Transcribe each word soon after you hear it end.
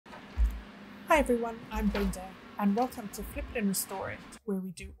Hi everyone, I'm Brenda and welcome to Piplinary Storage, where we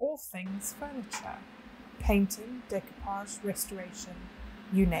do all things furniture. Painting, decoupage, restoration,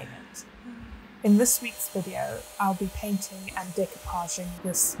 you name it. In this week's video, I'll be painting and decoupaging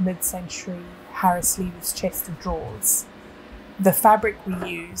this mid-century Harris Lebus chest of drawers. The fabric we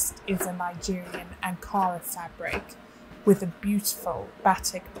used is a Nigerian Ankara fabric with a beautiful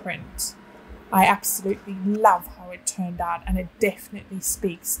batik print. I absolutely love how it turned out, and it definitely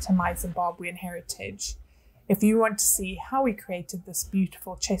speaks to my Zimbabwean heritage. If you want to see how we created this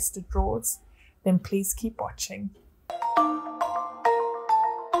beautiful chest of drawers, then please keep watching.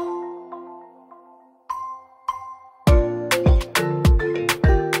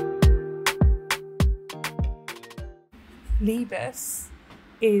 Liebus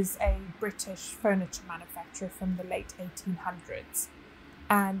is a British furniture manufacturer from the late 1800s.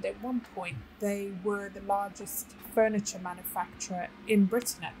 And at one point, they were the largest furniture manufacturer in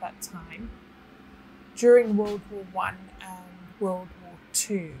Britain at that time. During World War I and World War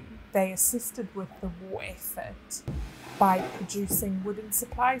II, they assisted with the war effort by producing wooden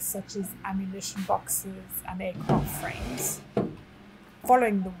supplies such as ammunition boxes and aircraft frames.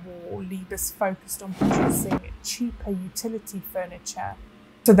 Following the war, Liebus focused on producing cheaper utility furniture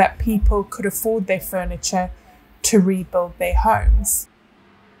so that people could afford their furniture to rebuild their homes.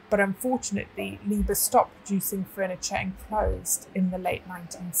 But unfortunately, Liebus stopped producing furniture and closed in the late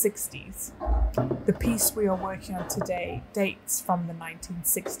 1960s. The piece we are working on today dates from the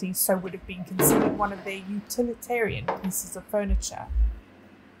 1960s, so would have been considered one of their utilitarian pieces of furniture.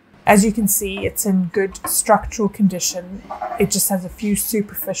 As you can see, it's in good structural condition. It just has a few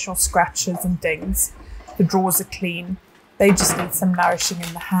superficial scratches and dings. The drawers are clean. They just need some nourishing,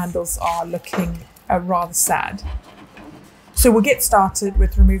 and the handles are looking rather sad. So we'll get started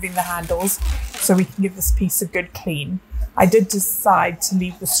with removing the handles so we can give this piece a good clean. I did decide to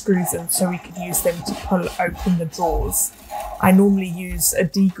leave the screws in so we could use them to pull open the drawers. I normally use a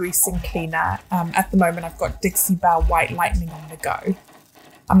degreasing cleaner. At the moment I've got Dixie Belle White Lightning on the go.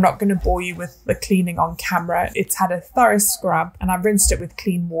 I'm not going to bore you with the cleaning on camera. It's had a thorough scrub and I've rinsed it with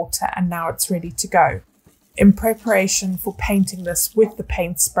clean water, and now it's ready to go. In preparation for painting this with the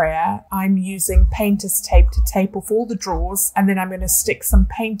paint sprayer, I'm using painter's tape to tape off all the drawers, and then I'm going to stick some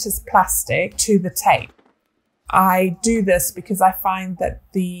painter's plastic to the tape. I do this because I find that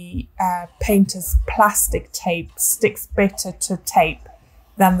the painter's plastic tape sticks better to tape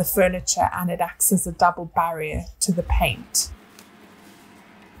than the furniture, and it acts as a double barrier to the paint.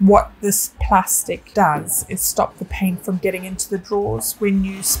 What this plastic does is stop the paint from getting into the drawers when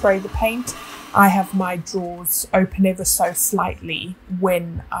you spray the paint. I have my drawers open ever so slightly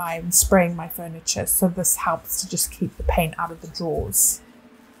when I'm spraying my furniture, so this helps to just keep the paint out of the drawers.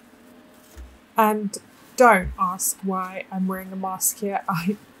 And don't ask why I'm wearing a mask here.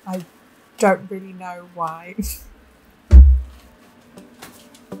 I don't really know why.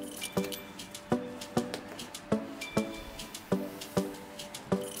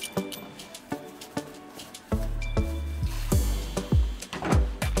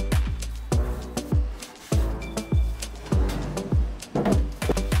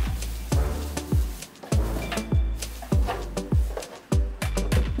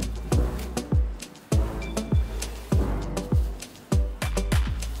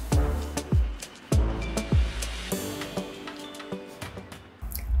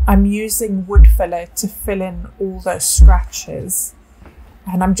 I'm using wood filler to fill in all those scratches,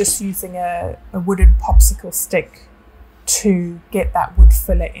 and I'm just using a wooden popsicle stick to get that wood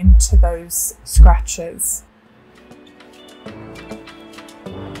filler into those scratches.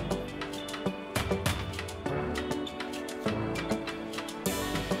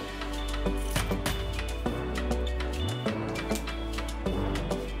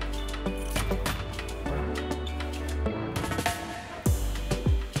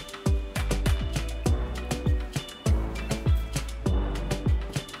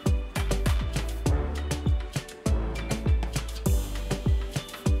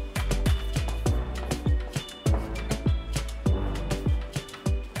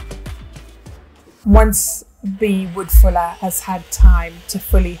 Once the wood filler has had time to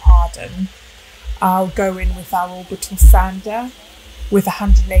fully harden, I'll go in with our orbital sander with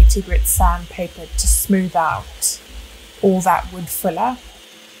 180 grit sandpaper to smooth out all that wood filler.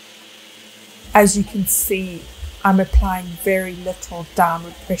 As you can see, I'm applying very little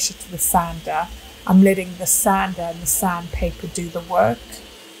downward pressure to the sander. I'm letting the sander and the sandpaper do the work.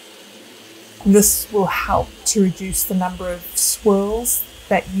 This will help to reduce the number of swirls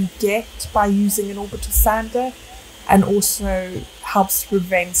that you get by using an orbital sander, and also helps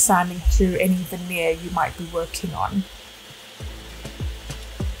prevent sanding through any veneer you might be working on.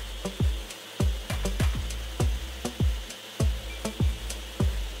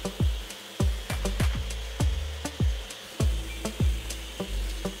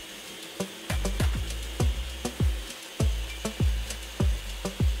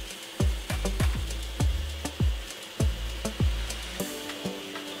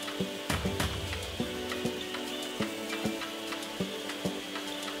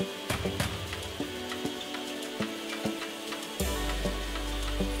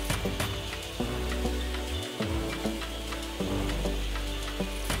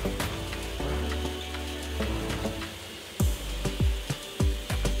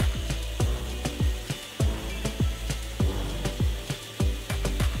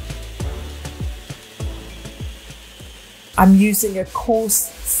 I'm using a coarse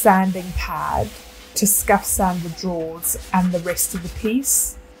sanding pad to scuff sand the drawers and the rest of the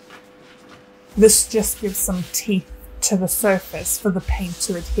piece. This just gives some teeth to the surface for the paint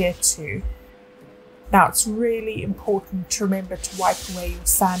to adhere to. Now it's really important to remember to wipe away your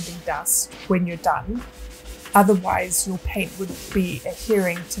sanding dust when you're done. Otherwise your paint would be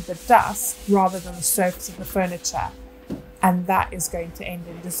adhering to the dust rather than the surface of the furniture. And that is going to end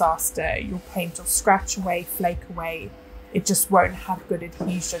in disaster. Your paint will scratch away, flake away. It just won't have good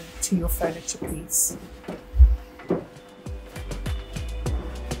adhesion to your furniture piece.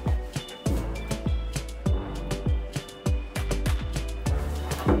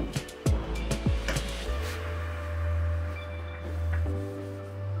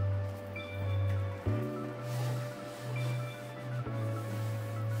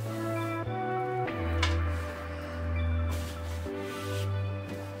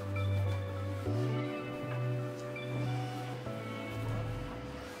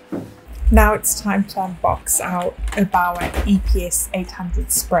 Now it's time to unbox our EPS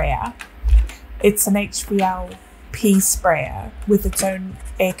 800 sprayer. It's an HVLP sprayer with its own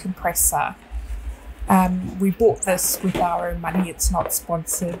air compressor. We bought this with our own money. It's not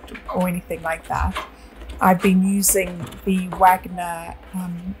sponsored or anything like that. I've been using the Wagner,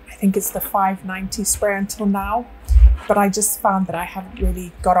 I think it's the 590 sprayer until now, but I just found that I haven't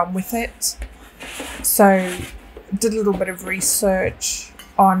really got on with it. So did a little bit of research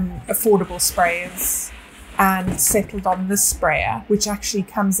on affordable sprayers and settled on this sprayer, which actually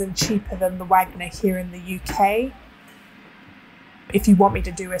comes in cheaper than the Wagner here in the UK. If you want me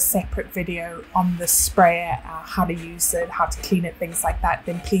to do a separate video on this sprayer, how to use it, how to clean it, things like that,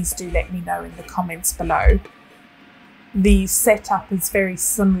 then please do let me know in the comments below. The setup is very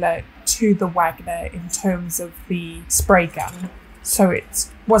similar to the Wagner in terms of the spray gun, so it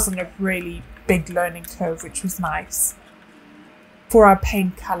wasn't a really big learning curve, which was nice. For our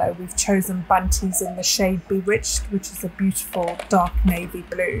paint colour, we've chosen Bunties in the shade Bewitched, which is a beautiful dark navy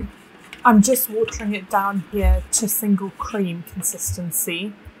blue. I'm just watering it down here to single cream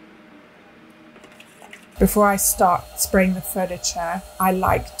consistency. Before I start spraying the furniture, I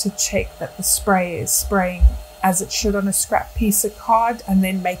like to check that the spray is spraying as it should on a scrap piece of card, and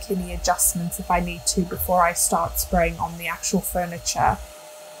then make any adjustments if I need to before I start spraying on the actual furniture.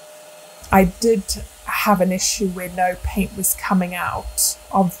 I did have an issue where no paint was coming out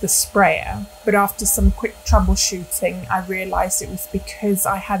of the sprayer, but after some quick troubleshooting I realised it was because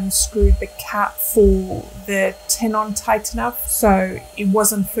I hadn't screwed the cap for the tin on tight enough, so it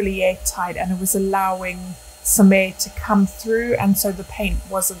wasn't fully airtight and it was allowing some air to come through, and so the paint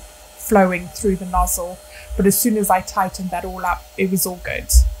wasn't flowing through the nozzle. But as soon as I tightened that all up, it was all good.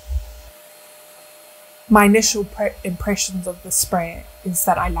 My initial impressions of the sprayer is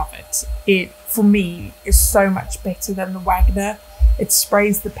that I love it. It, for me, is so much better than the Wagner. It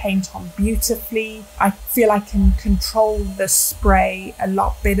sprays the paint on beautifully. I feel I can control the spray a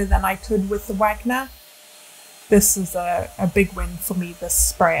lot better than I could with the Wagner. This is a big win for me, this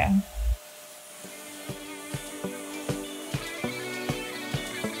sprayer.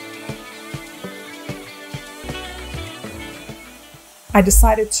 I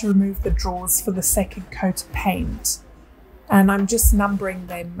decided to remove the drawers for the second coat of paint, and I'm just numbering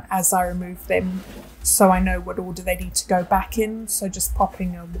them as I remove them so I know what order they need to go back in, so just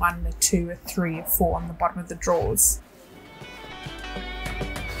popping a 1, a 2, a 3, a 4 on the bottom of the drawers.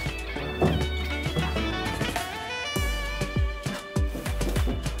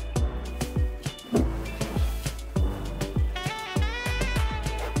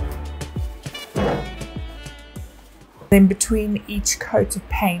 Then between each coat of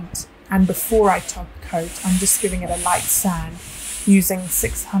paint and before I top coat, I'm just giving it a light sand using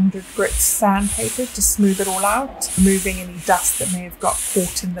 600 grit sandpaper to smooth it all out, removing any dust that may have got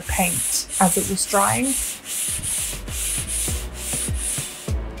caught in the paint as it was drying.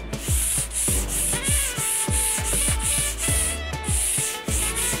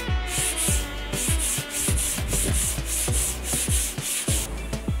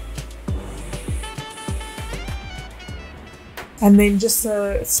 And then just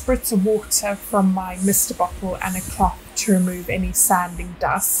a spritz of water from my mister bottle and a cloth to remove any sanding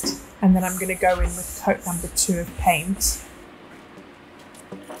dust. And then I'm going to go in with coat number 2 of paint.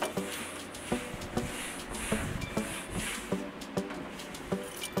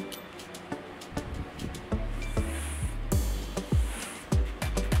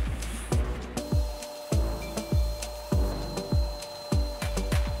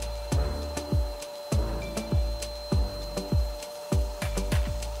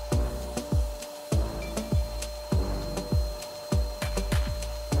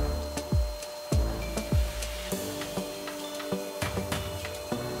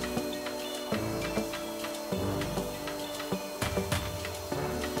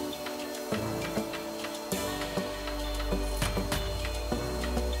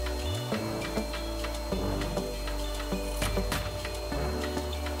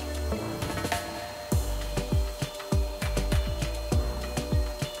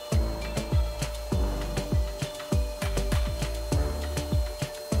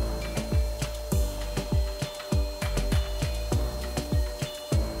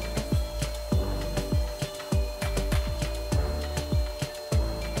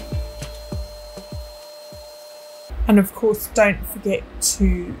 And of course, don't forget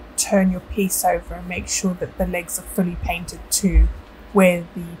to turn your piece over and make sure that the legs are fully painted too, where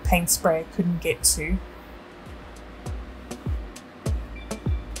the paint sprayer couldn't get to.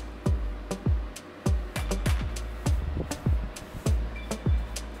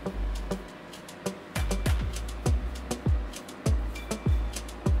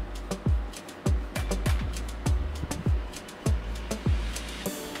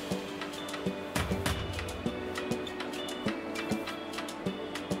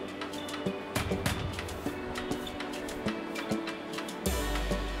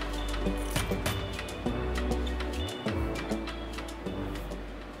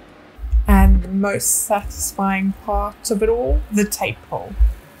 And the most satisfying part of it all, the tape pull.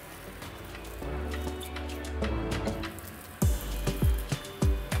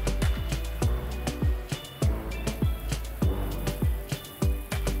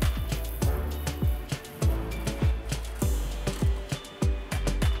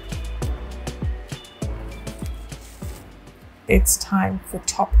 It's time for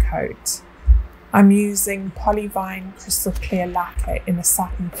top coat. I'm using Polyvine Crystal Clear Lacquer in a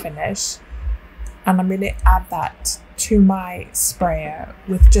satin finish, and I'm going to add that to my sprayer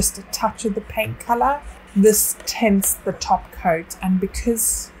with just a touch of the paint colour. This tints the top coat, and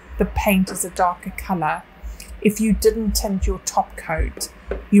because the paint is a darker colour, if you didn't tint your top coat,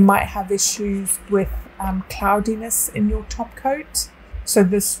 you might have issues with cloudiness in your top coat. So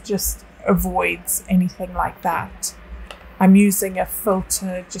this just avoids anything like that. I'm using a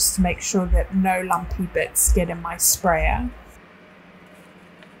filter just to make sure that no lumpy bits get in my sprayer.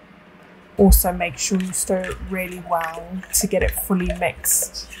 Also make sure you stir it really well to get it fully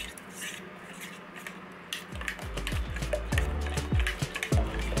mixed.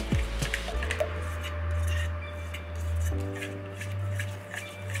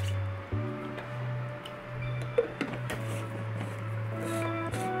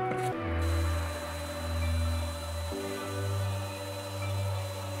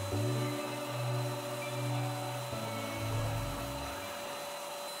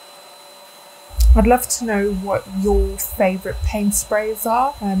 I'd love to know what your favourite paint sprays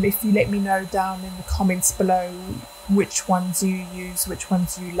are. If you let me know down in the comments below which ones you use, which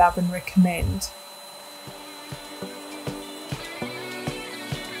ones you love and recommend.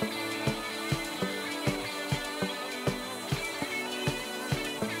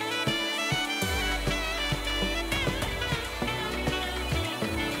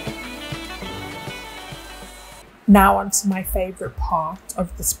 Now onto my favourite part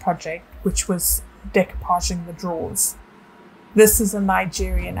of this project, which was decoupaging the drawers. This is a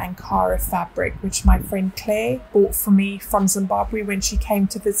Nigerian Ankara fabric which my friend Claire bought for me from Zimbabwe when she came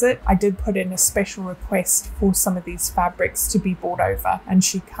to visit. I did put in a special request for some of these fabrics to be brought over, and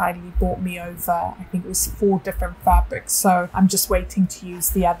she kindly brought me over, I think it was 4 different fabrics, so I'm just waiting to use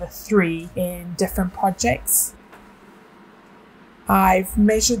the other 3 in different projects. I've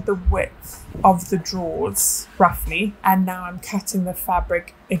measured the width of the drawers roughly, and now I'm cutting the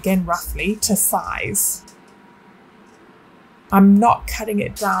fabric again roughly to size. I'm not cutting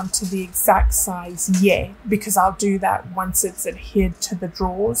it down to the exact size yet, because I'll do that once it's adhered to the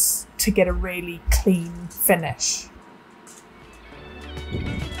drawers to get a really clean finish.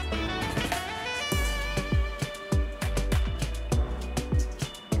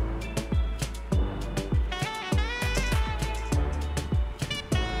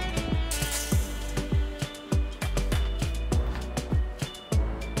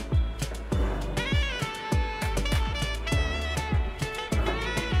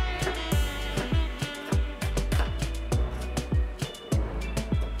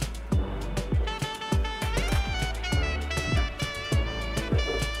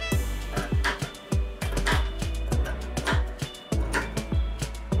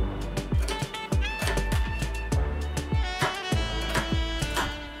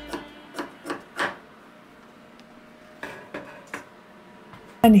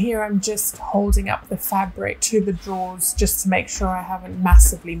 And here I'm just holding up the fabric to the drawers just to make sure I haven't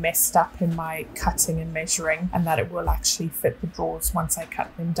massively messed up in my cutting and measuring, and that it will actually fit the drawers once I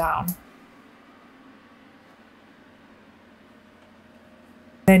cut them down.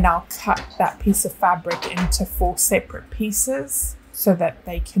 Then I'll cut that piece of fabric into 4 separate pieces so that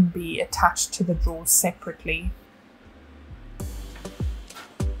they can be attached to the drawers separately.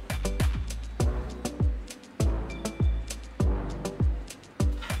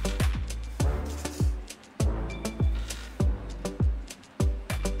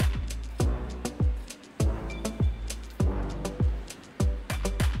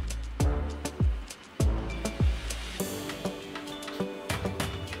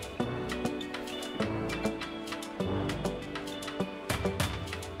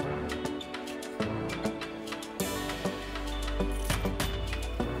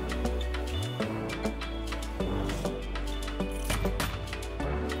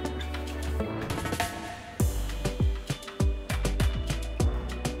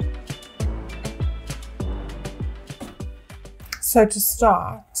 So to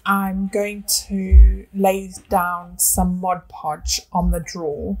start, I'm going to lay down some Mod Podge on the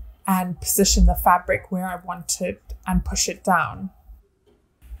drawer and position the fabric where I want it and push it down.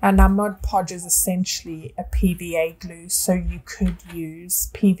 And now Mod Podge is essentially a PVA glue, so you could use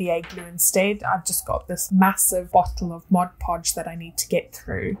PVA glue instead. I've just got this massive bottle of Mod Podge that I need to get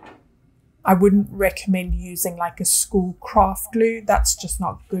through. I wouldn't recommend using like a school craft glue. That's just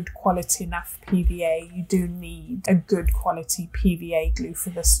not good quality enough PVA. You do need a good quality PVA glue for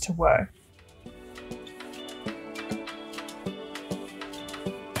this to work.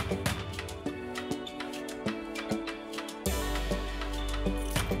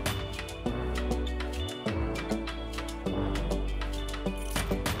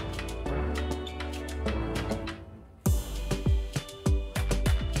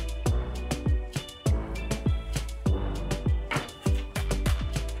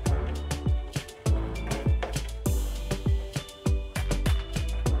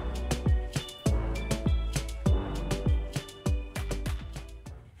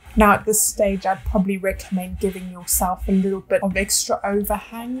 Now at this stage, I'd probably recommend giving yourself a little bit of extra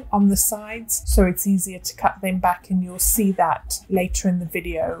overhang on the sides so it's easier to cut them back, and you'll see that later in the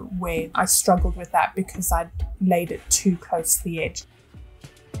video where I struggled with that because I'd laid it too close to the edge.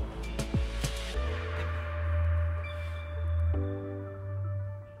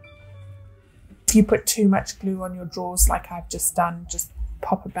 If you put too much glue on your drawers like I've just done, just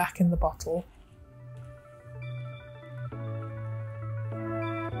pop it back in the bottle.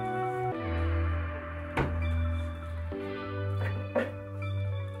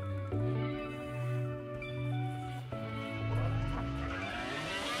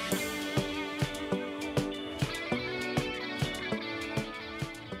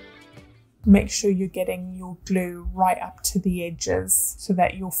 Make sure you're getting your glue right up to the edges so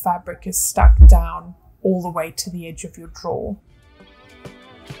that your fabric is stuck down all the way to the edge of your drawer.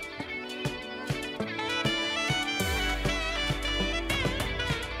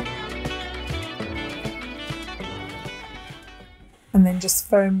 And then just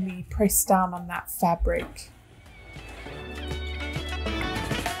firmly press down on that fabric.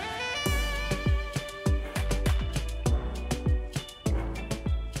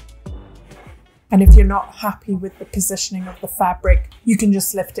 And if you're not happy with the positioning of the fabric, you can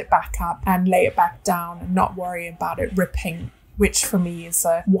just lift it back up and lay it back down and not worry about it ripping, which for me is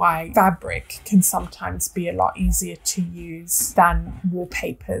why fabric can sometimes be a lot easier to use than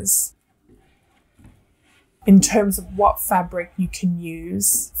wallpapers. In terms of what fabric you can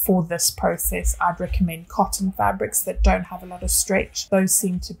use for this process, I'd recommend cotton fabrics that don't have a lot of stretch. Those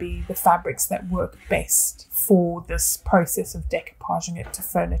seem to be the fabrics that work best for this process of decoupaging it to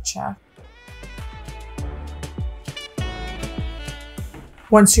furniture.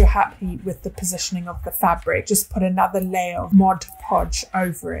 Once you're happy with the positioning of the fabric, just put another layer of Mod Podge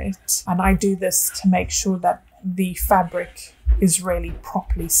over it. And I do this to make sure that the fabric is really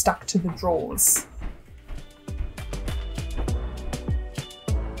properly stuck to the drawers.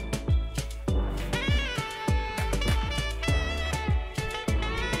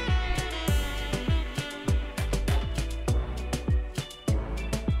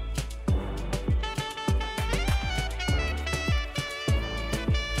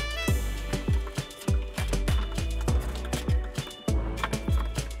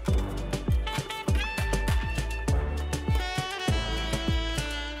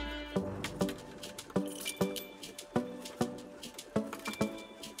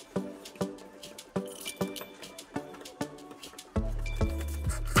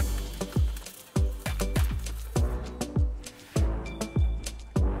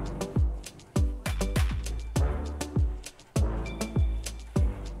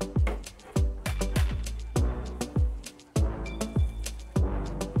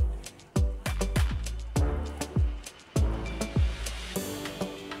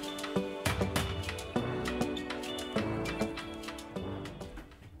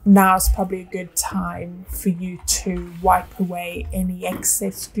 Now is probably a good time for you to wipe away any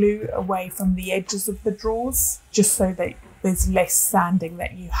excess glue away from the edges of the drawers, just so that there's less sanding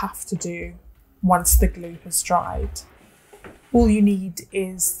that you have to do once the glue has dried. All you need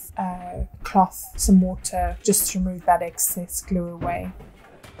is a cloth, some water, just to remove that excess glue away.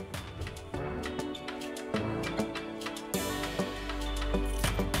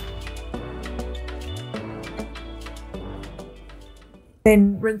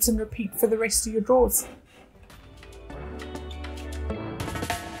 Then rinse and repeat for the rest of your drawers.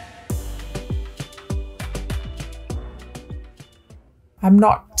 I'm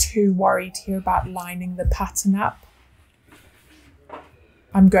not too worried here about lining the pattern up.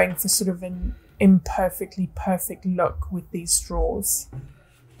 I'm going for sort of an imperfectly perfect look with these drawers.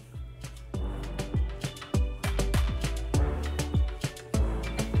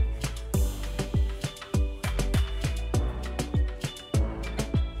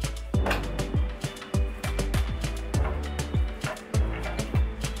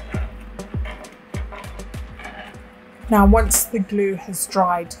 Now, once the glue has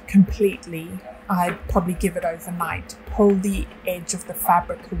dried completely, I'd probably give it overnight. Pull the edge of the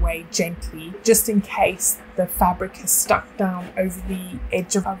fabric away gently, just in case the fabric has stuck down over the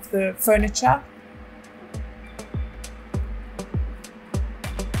edge of the furniture.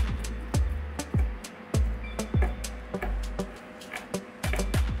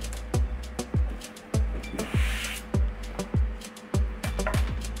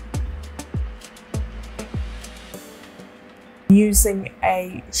 Using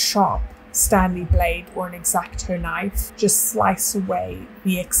a sharp Stanley blade or an X-Acto knife, just slice away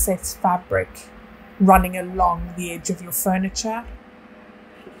the excess fabric running along the edge of your furniture.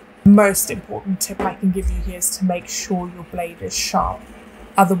 Most important tip I can give you here is to make sure your blade is sharp,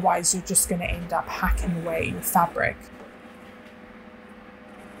 otherwise you're just going to end up hacking away your fabric.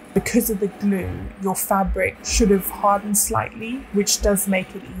 Because of the glue, your fabric should have hardened slightly, which does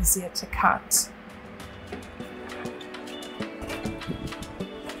make it easier to cut.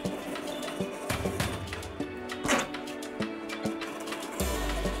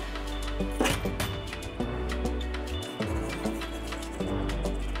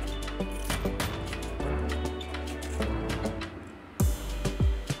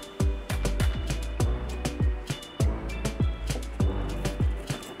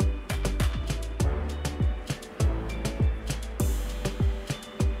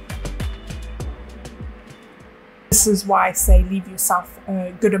 This is why I say leave yourself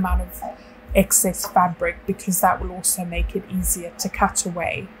a good amount of excess fabric, because that will also make it easier to cut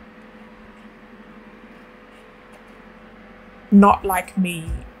away. Not like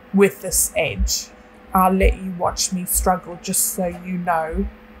me with this edge. I'll let you watch me struggle just so you know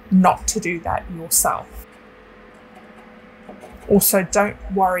not to do that yourself. Also, don't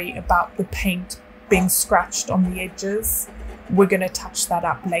worry about the paint being scratched on the edges. We're going to touch that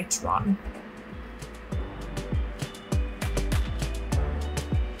up later on.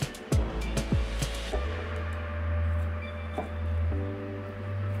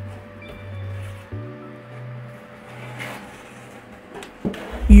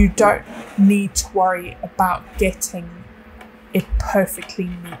 You don't need to worry about getting it perfectly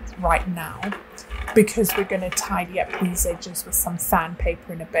neat right now, because we're going to tidy up these edges with some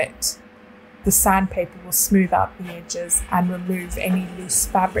sandpaper in a bit. The sandpaper will smooth out the edges and remove any loose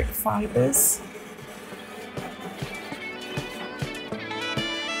fabric fibers.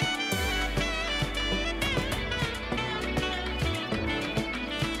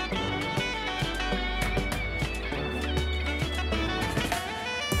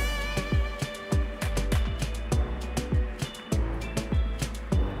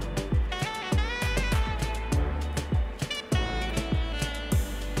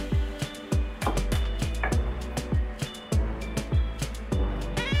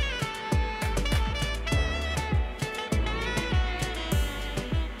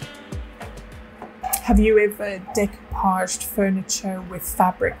 Have you ever decoupaged furniture with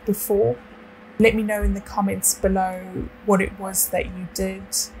fabric before? Let me know in the comments below what it was that you did.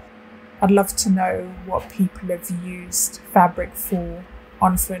 I'd love to know what people have used fabric for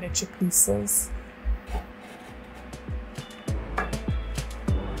on furniture pieces.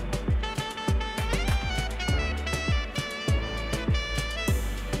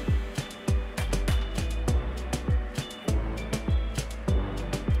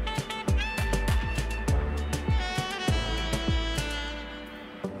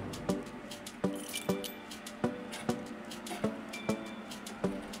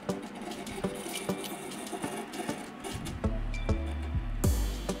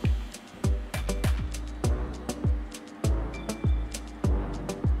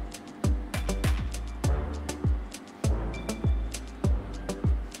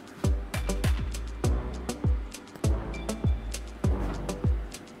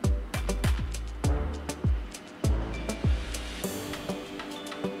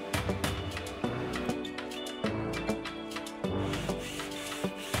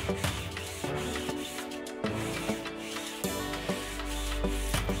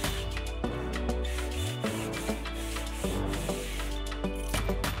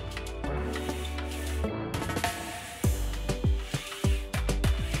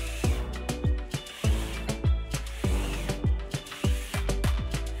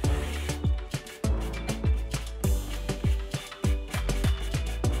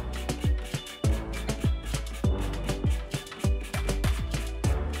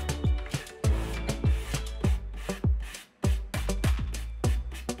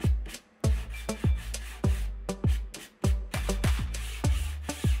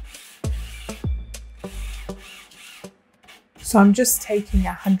 So I'm just taking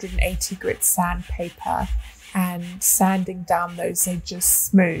 180 grit sandpaper and sanding down those edges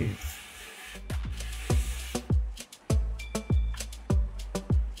smooth.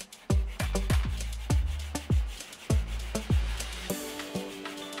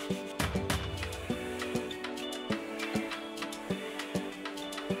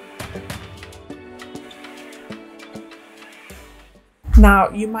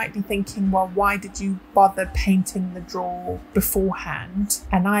 Now, you might be thinking, well, why did you bother painting the drawer beforehand?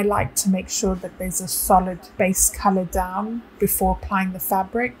 And I like to make sure that there's a solid base color down before applying the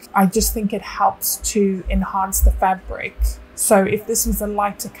fabric. I just think it helps to enhance the fabric. So if this was a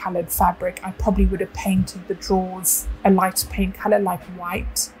lighter colored fabric, I probably would have painted the drawers a lighter paint color like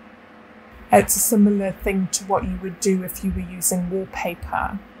white. It's a similar thing to what you would do if you were using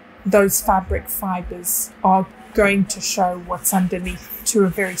wallpaper. Those fabric fibers are going to show what's underneath to a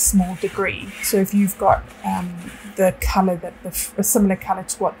very small degree. So if you've got the color that a similar color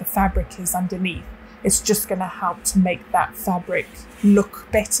to what the fabric is underneath, it's just going to help to make that fabric look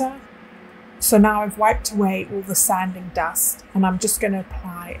better. So now I've wiped away all the sanding dust, and I'm just going to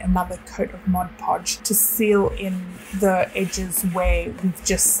apply another coat of Mod Podge to seal in the edges where we've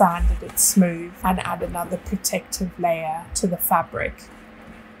just sanded it smooth, and add another protective layer to the fabric.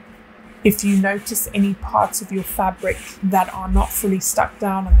 If you notice any parts of your fabric that are not fully stuck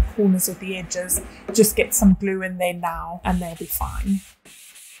down on the corners of the edges, just get some glue in there now and they'll be fine.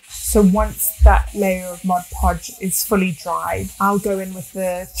 So once that layer of Mod Podge is fully dried, I'll go in with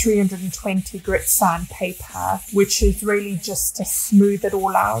the 320 grit sandpaper, which is really just to smooth it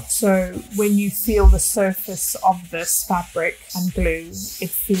all out. So when you feel the surface of this fabric and glue, it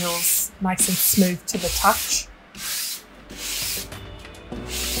feels nice and smooth to the touch.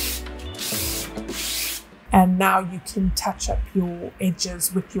 And now you can touch up your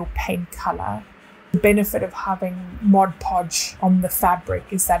edges with your paint color. The benefit of having Mod Podge on the fabric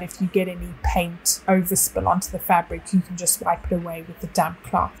is that if you get any paint overspill onto the fabric, you can just wipe it away with a damp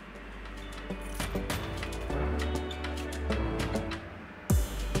cloth.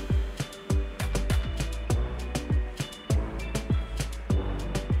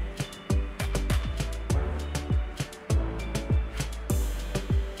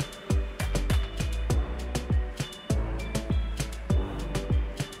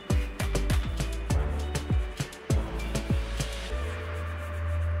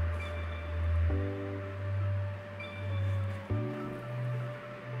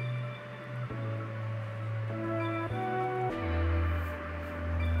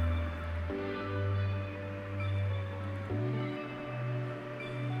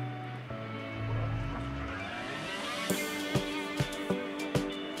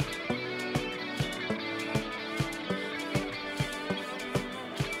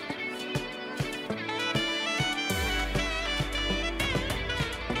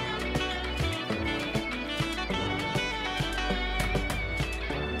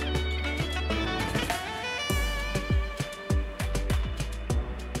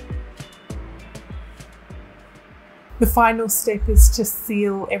 The final step is to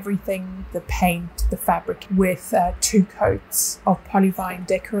seal everything, the paint, the fabric, with 2 coats of Polyvine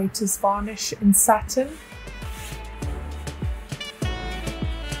Decorator's Varnish in satin.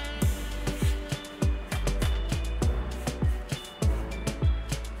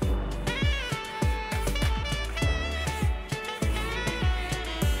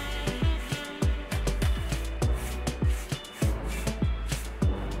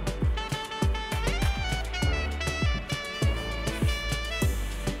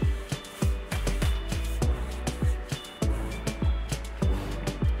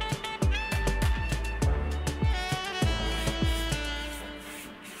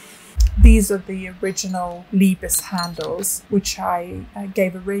 These are the original Liebus handles, which I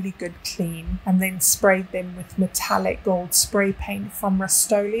gave a really good clean and then sprayed them with metallic gold spray paint from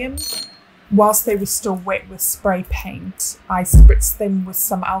Rust-Oleum. Whilst they were still wet with spray paint, I spritzed them with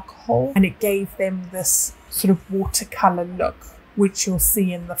some alcohol and it gave them this sort of watercolor look, which you'll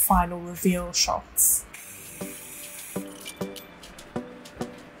see in the final reveal shots.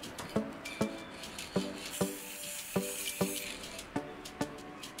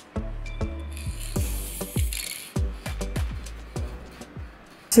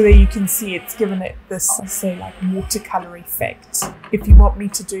 So there you can see it's given it this, say, like watercolor effect. If you want me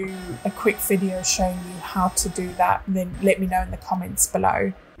to do a quick video showing you how to do that, then let me know in the comments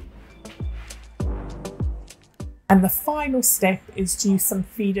below. And the final step is to use some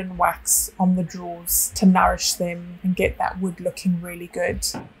feed and wax on the drawers to nourish them and get that wood looking really good.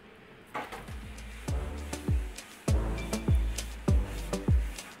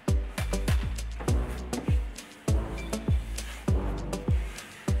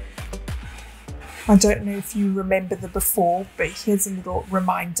 I don't know if you remember the before, but here's a little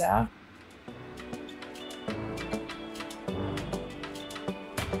reminder.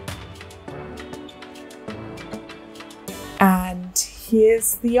 And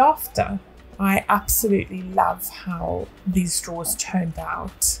here's the after. I absolutely love how these drawers turned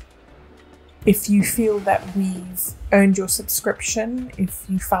out. If you feel that we've earned your subscription, if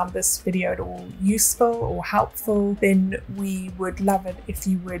you found this video at all useful or helpful, then we would love it if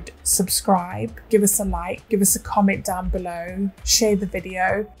you would subscribe, give us a like, give us a comment down below, share the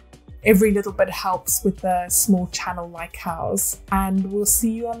video. Every little bit helps with a small channel like ours. And we'll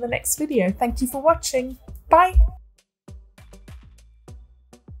see you on the next video. Thank you for watching. Bye.